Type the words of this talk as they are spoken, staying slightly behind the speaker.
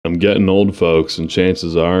I'm getting old, folks, and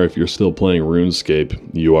chances are, if you're still playing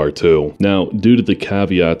RuneScape, you are too. Now, due to the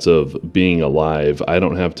caveats of being alive, I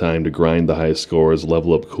don't have time to grind the high scores,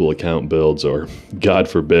 level up cool account builds, or, God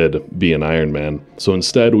forbid, be an Iron Man. So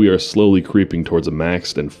instead, we are slowly creeping towards a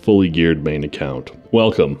maxed and fully geared main account.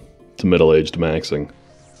 Welcome to middle-aged maxing.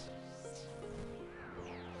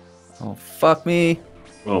 Oh, fuck me.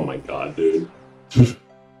 Oh my god, dude.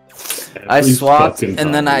 I swapped,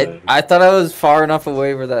 and then I thought I was far enough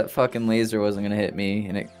away where that fucking laser wasn't gonna hit me,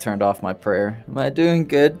 and it turned off my prayer. Am I doing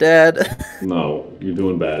good, Dad? No, you're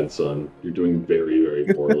doing bad, son. You're doing very,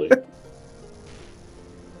 very poorly.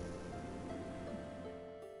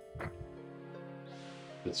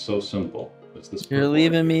 It's so simple. It's this. You're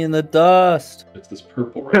leaving me in the dust. It's this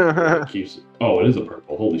purple right here that keeps. Oh, it is a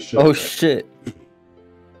purple. Holy shit. Oh shit.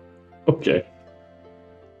 Okay.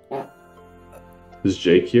 Is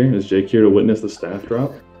Jake here? Is Jake here to witness the staff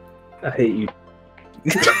drop? I hate you.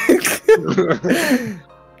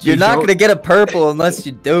 You're not gonna get a purple unless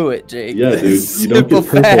you do it, Jake. Yeah, dude. You don't get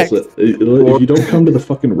purples. If you don't come to the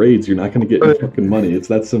fucking raids, you're not gonna get your fucking money. It's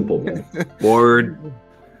that simple, man. Ward.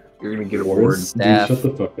 You're gonna get a ward. Staff. Dude, shut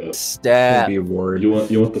the fuck up. Staff. Be a ward. You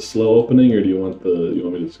want the slow opening, or do you want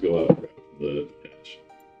me to just go out and grab the cash?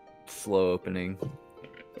 Slow opening.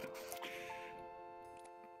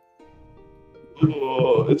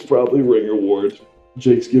 Oh, it's probably Ringer Ward.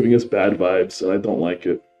 Jake's giving us bad vibes, and I don't like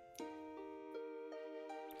it.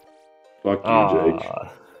 Fuck you, Jake.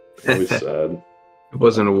 Always sad. It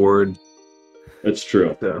wasn't a ward. It's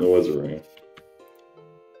true. Yeah. It was a ring.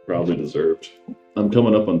 Probably deserved. I'm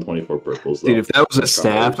coming up on 24 purples, though. Dude, if that was a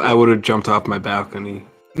staff, I would have jumped off my balcey.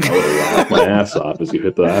 I would have laughed my ass off as you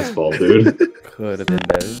hit the asphalt, dude. Could have been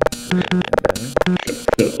better.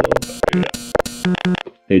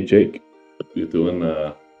 Hey, Jake. You doing,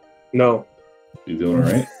 No. You doing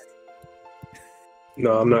alright?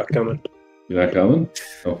 No, I'm not coming. You're not coming?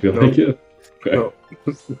 I don't feel No. like it? Okay. No.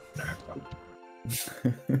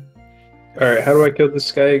 Alright, how do I kill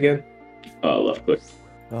this guy again? Left click.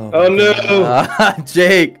 Oh no!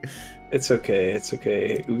 Jake! It's okay, it's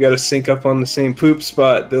okay. We gotta sync up on the same poop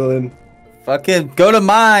spot, Dylan. Fucking go to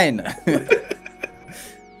mine! You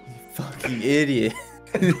fucking idiot.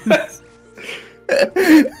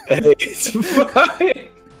 Hey, it's fine.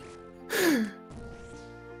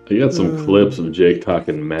 I got some clips of Jake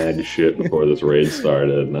talking mad shit before this raid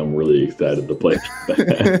started, and I'm really excited to play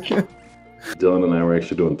back. Dylan and I were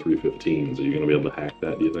actually doing 315s. Are you going to be able to hack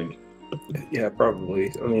that, do you think? Yeah,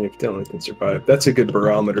 probably. I mean, if Dylan can survive. That's a good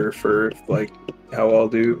barometer for, like, how I'll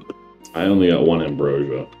do. I only got one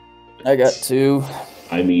Ambrosia. I got 2.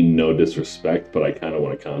 I mean, no disrespect, but I kind of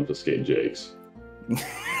want to confiscate Jake's.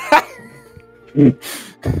 I'm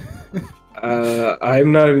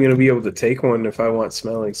not even going to be able to take one if I want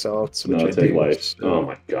smelling salts. Which No, I take do, life. so Oh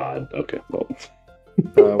my god. Okay, well.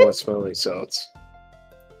 I want smelling salts.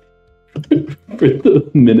 For the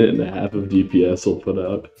minute and a half of DPS will put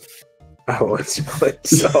out. I want smelling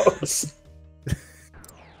salts.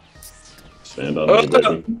 Stand on it,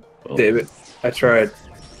 baby. Well, David, I tried.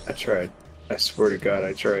 I swear to God,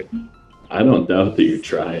 I tried. I don't doubt that you're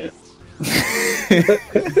trying.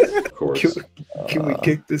 Of course. Can we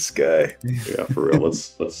kick this guy? Yeah, for real.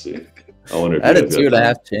 Let's see. I wonder if I had a you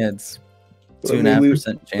guys got 2.5 chance. Let me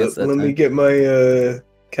 2.5% chance that Let me time. get my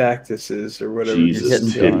cactuses or whatever.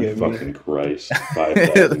 Jesus, getting Jake, done. fucking Christ.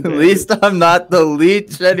 At least I'm not the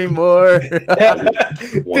leech anymore.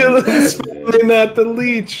 Dylan's finally not the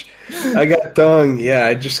leech. I got dung. Yeah,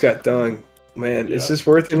 I just got dung. Man, Yeah. is this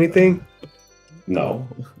worth anything? No.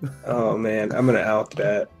 Oh man, I'm gonna out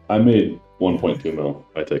that. I made 1.2 mil.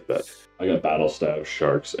 I take that. I got battle staves,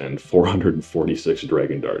 sharks, and 446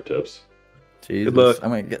 dragon dart tips. Jesus, luck. I'm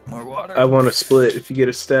gonna get more water. I want to split if you get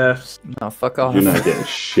a staff. No, fuck off. You're not getting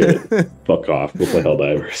shit. Fuck off. Go play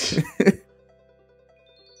Helldivers.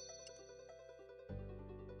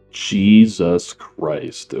 Jesus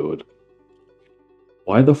Christ, dude.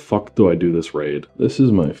 Why the fuck do I do this raid? This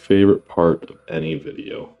is my favorite part of any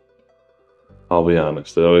video. I'll be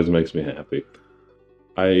honest, it always makes me happy.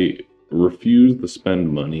 I refuse to spend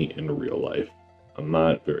money in real life. I'm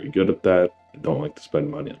not very good at that. I don't like to spend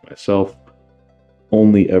money on myself.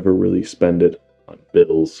 Only ever really spend it on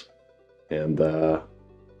bills and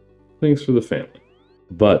things for the family.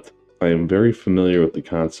 But I am very familiar with the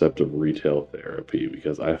concept of retail therapy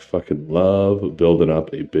because I fucking love building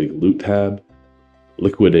up a big loot tab,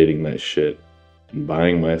 liquidating that shit, and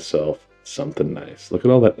buying myself something nice. Look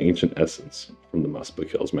at all that ancient essence from the Muspa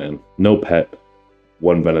kills, man. No pet,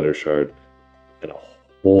 1 Venator shard, and a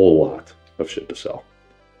whole lot of shit to sell.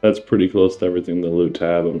 That's pretty close to everything in the loot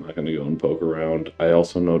tab. I'm not going to go and poke around. I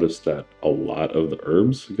also noticed that a lot of the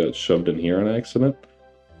herbs got shoved in here on accident.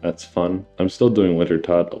 That's fun. I'm still doing Winter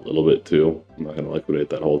Tot a little bit too. I'm not going to liquidate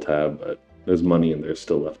that whole tab, but there's money in there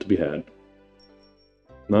still left to be had.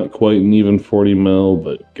 Not quite an even 40 mil,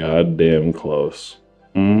 but goddamn close.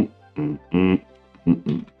 And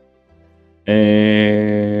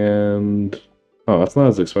oh, that's not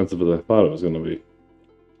as expensive as I thought it was going to be.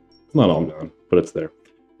 It's not all gone, but it's there.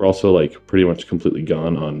 We're also like pretty much completely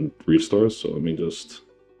gone on restores, so let me just...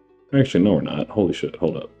 Actually, no, we're not. Holy shit,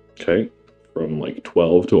 hold up. Okay, from like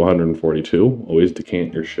 12 to 142. Always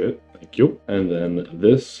decant your shit. Thank you. And then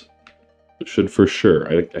this should for sure...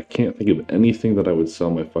 I can't think of anything that I would sell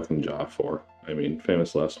my fucking jaw for. I mean,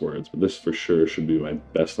 famous last words, but this for sure should be my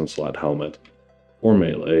best in slot helmet or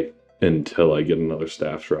melee until I get another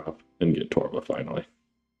staff drop and get Torva finally.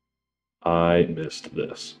 I missed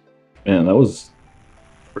this. Man, that was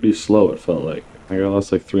pretty slow, it felt like. I think I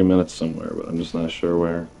lost like 3 minutes somewhere, but I'm just not sure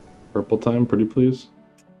where. Purple time, pretty please.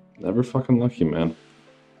 Never fucking lucky, man.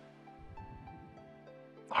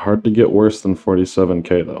 Hard to get worse than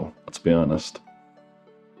 47k though, let's be honest.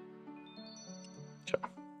 Okay,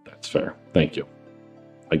 that's fair. Thank you.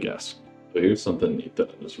 I guess. But here's something neat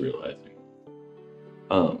that I was realizing.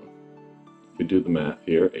 If we do the math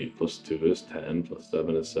here, 8 plus 2 is 10, plus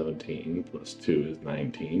 7 is 17, plus 2 is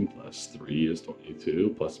 19, plus 3 is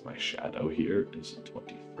 22, plus my shadow here is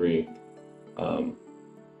 23.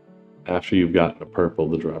 After you've gotten a purple,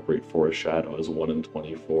 the drop rate for a shadow is 1 in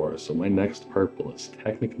 24, so my next purple is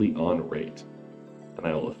technically on rate, and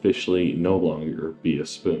I will officially no longer be a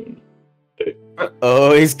spoon.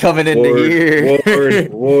 Oh, he's coming into here.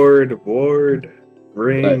 Ward.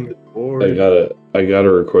 Ring, Ward. I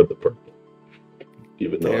gotta record the purple.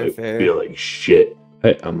 Even though I feel like shit.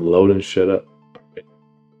 Hey, I'm loading shit up. Right.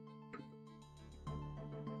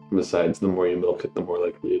 Besides, the more you milk it, the more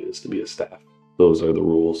likely it is to be a staff. Those are the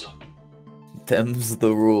rules. Them's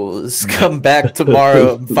the rules. Come back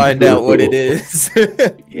tomorrow and find out what it is.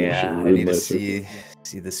 Yeah, I need to see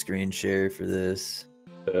the screen share for this.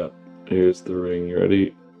 Yeah, here's the ring. You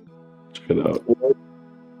ready? Check it out.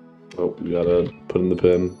 Oh, you gotta put in the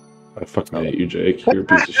pin. I fucking hate you, Jake. You're a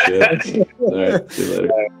piece of shit. Alright, see you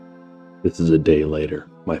later. This is a day later.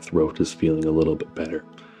 My throat is feeling a little bit better.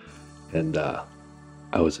 And I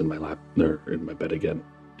was in my lap, or in my bed again,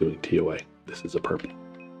 doing TOA. This is a purple.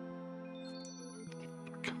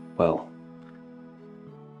 Well,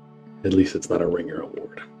 at least it's not a ringer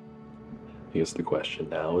award. I guess the question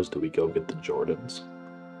now is, do we go get the Jordans?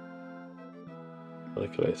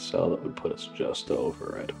 What could I sell that would put us just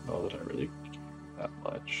over? I don't know that I really care that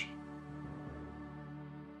much.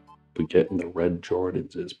 But getting the red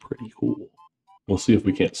Jordans is pretty cool. We'll see if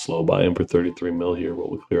we can't slow buy him for 33 mil here while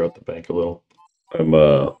we clear out the bank a little. I'm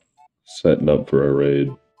setting up for a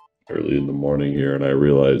raid early in the morning here, and I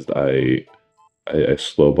realized I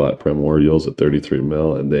slow bought Primordials at 33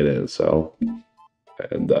 mil and they didn't sell.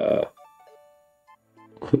 And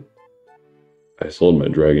I sold my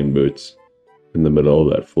dragon boots in the middle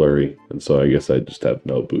of that flurry, and so I guess I just have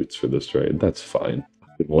no boots for this trade. That's fine.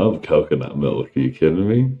 I love coconut milk. Are you kidding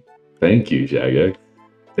me? Thank you, Jagex.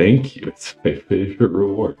 Thank you. It's my favorite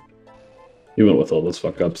reward. Even with all those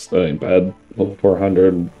fuck ups, that ain't bad. Level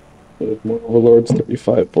 400 with more overlords,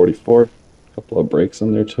 35, 44. A couple of breaks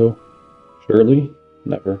in there too. Surely?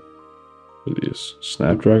 Never. These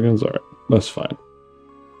snapdragons? Alright, that's fine.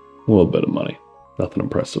 A little bit of money. Nothing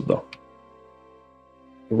impressive though.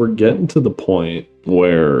 We're getting to the point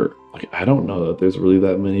where, like, I don't know that there's really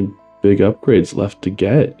that many big upgrades left to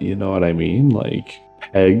get, you know what I mean? Like,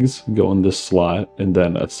 pegs go in this slot, and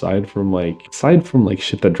then aside from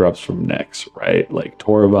shit that drops from next, right? Like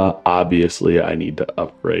Torva, obviously I need to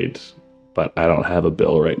upgrade, but I don't have a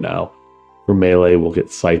bill right now. For melee, we'll get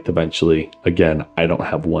Scythe eventually. Again, I don't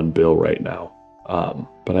have one bill right now.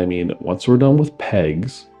 But I mean, once we're done with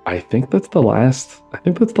pegs, I think that's the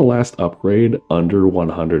last upgrade under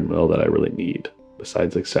 100 mil that I really need.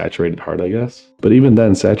 Besides like Saturated Heart, I guess. But even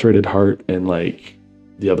then, Saturated Heart and like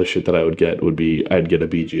the other shit that I would get would be, I'd get a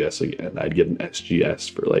BGS again. I'd get an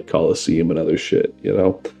SGS for like Coliseum and other shit, you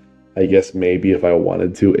know? I guess maybe if I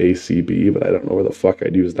wanted to ACB, but I don't know where the fuck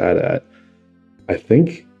I'd use that at. I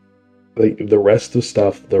think like the rest of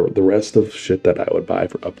stuff, the rest of shit that I would buy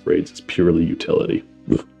for upgrades is purely utility.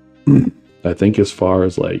 I think as far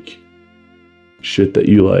as like shit that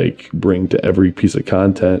you like bring to every piece of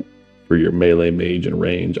content for your melee, mage, and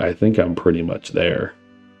range, I think I'm pretty much there.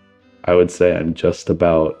 I would say I'm just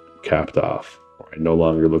about capped off, or I no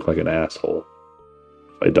longer look like an asshole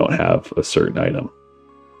if I don't have a certain item.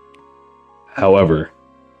 However,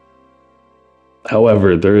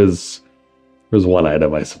 However, there's one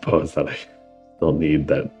item, I suppose, that I still need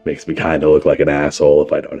that makes me kind of look like an asshole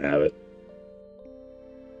if I don't have it.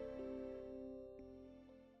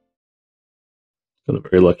 On a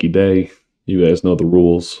very lucky day, you guys know the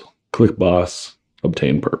rules. Click boss,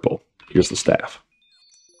 obtain purple. Here's the staff.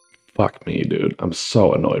 Fuck me, dude. I'm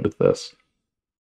so annoyed with this.